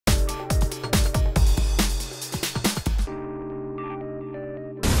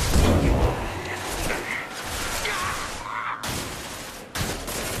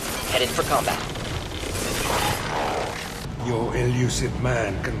provided for combat. Your elusive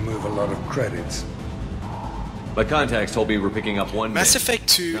man can move a lot of credits. My contacts told me we're picking up one Mass man. Effect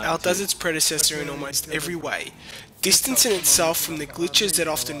 2 outdoes its predecessor in almost every way, distancing itself from the glitches that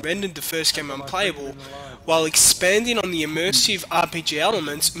often rendered the first game unplayable, while expanding on the immersive RPG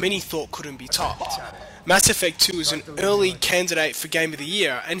elements many thought couldn't be topped. Mass Effect 2 is an early candidate for Game of the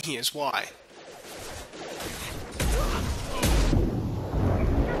Year, and here's why.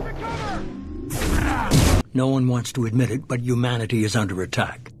 No one wants to admit it, but humanity is under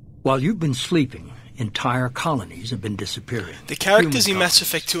attack. While you've been sleeping, entire colonies have been disappearing. The characters in Mass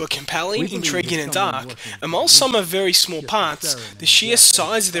Effect 2 are compelling, intriguing and dark, and while some are very small parts, the sheer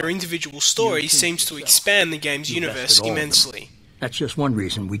size of their individual stories seems to expand the game's universe immensely. That's just one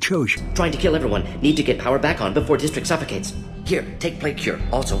reason we chose you. Trying to kill everyone. Need to get power back on before District suffocates. Here, take Plague Cure.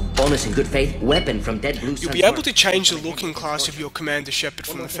 Also, bonus in good faith, weapon from Dead Blue Sun. You'll be able to change the look and class of your Commander Shepard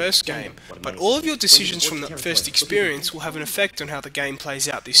from the first game, but all of your decisions from the first experience will have an effect on how the game plays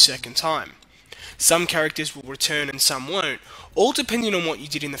out this second time. Some characters will return and some won't, all depending on what you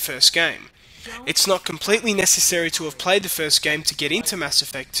did in the first game. It's not completely necessary to have played the first game to get into Mass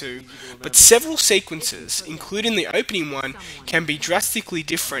Effect 2, but several sequences, including the opening one, can be drastically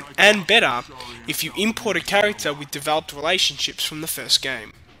different and better if you import a character with developed relationships from the first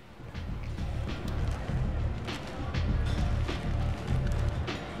game.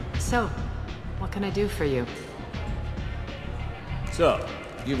 So, what can I do for you? So,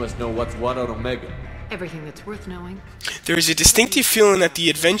 you must know what's what on Omega. Everything that's worth knowing. There is a distinctive feeling that the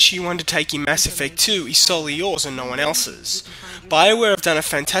adventure you undertake in Mass Effect 2 is solely yours and no one else's. BioWare have done a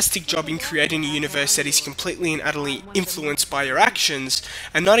fantastic job in creating a universe that is completely and utterly influenced by your actions,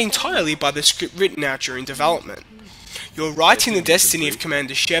 and not entirely by the script written out during development. You're writing the destiny of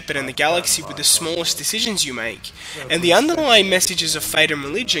Commander Shepard and the galaxy with the smallest decisions you make, and the underlying messages of fate and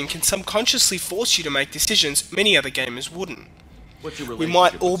religion can subconsciously force you to make decisions many other gamers wouldn't. We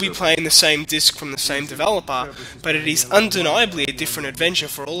might all be playing the same disc from the same developer, but it is undeniably a different adventure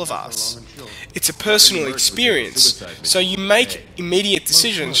for all of us. It's a personal experience, so you make immediate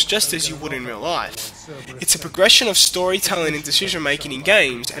decisions just as you would in real life. It's a progression of storytelling and decision making in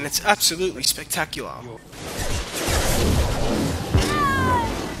games, and it's absolutely spectacular.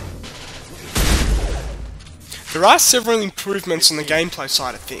 There are several improvements on the gameplay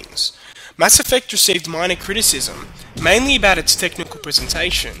side of things. Mass Effect received minor criticism, mainly about its technical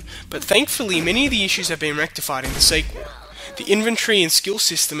presentation, but thankfully many of the issues have been rectified in the sequel. The inventory and skill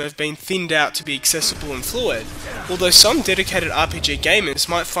system have been thinned out to be accessible and fluid, although some dedicated RPG gamers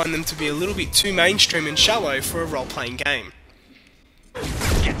might find them to be a little bit too mainstream and shallow for a role-playing game.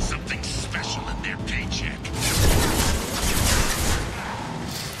 Get something special in their paycheck.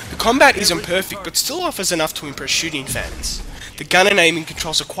 The combat isn't perfect, but still offers enough to impress shooting fans. The gun and aiming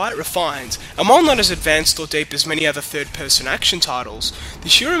controls are quite refined, and while not as advanced or deep as many other third-person action titles, the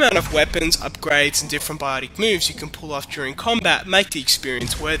sheer amount of weapons, upgrades, and different biotic moves you can pull off during combat make the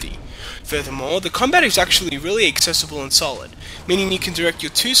experience worthy. Furthermore, the combat is actually really accessible and solid, meaning you can direct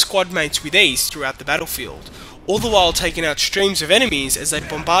your two squad mates with ease throughout the battlefield, all the while taking out streams of enemies as they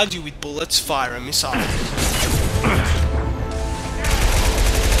bombard you with bullets, fire, and missiles.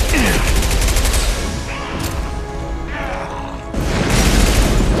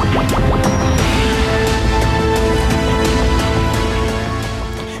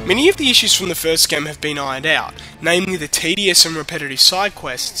 Many of the issues from the first game have been ironed out, namely the tedious and repetitive side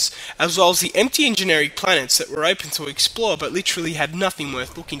quests, as well as the empty and generic planets that were open to explore but literally had nothing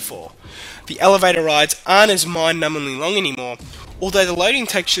worth looking for. The elevator rides aren't as mind-numbingly long anymore, although the loading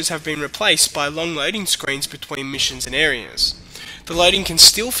textures have been replaced by long loading screens between missions and areas. The loading can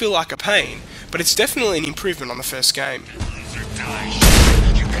still feel like a pain, but it's definitely an improvement on the first game.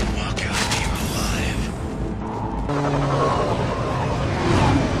 You can walk out here alive.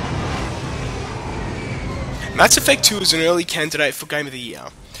 Mass Effect 2 is an early candidate for Game of the Year.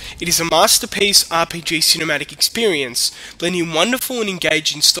 It is a masterpiece RPG cinematic experience, blending wonderful and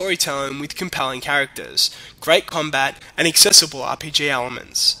engaging storytelling with compelling characters, great combat, and accessible RPG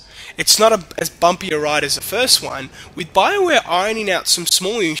elements. It's not as bumpy a ride as the first one, with BioWare ironing out some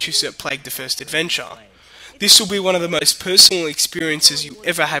small issues that plagued the first adventure. This will be one of the most personal experiences you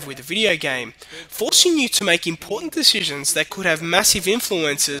ever have with a video game, forcing you to make important decisions that could have massive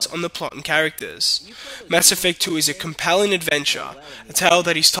influences on the plot and characters. Mass Effect 2 is a compelling adventure, a tale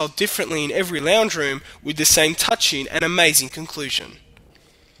that is told differently in every lounge room with the same touching and amazing conclusion.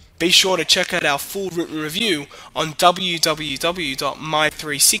 Be sure to check out our full written review on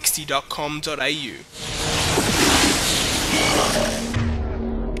www.my360.com.au.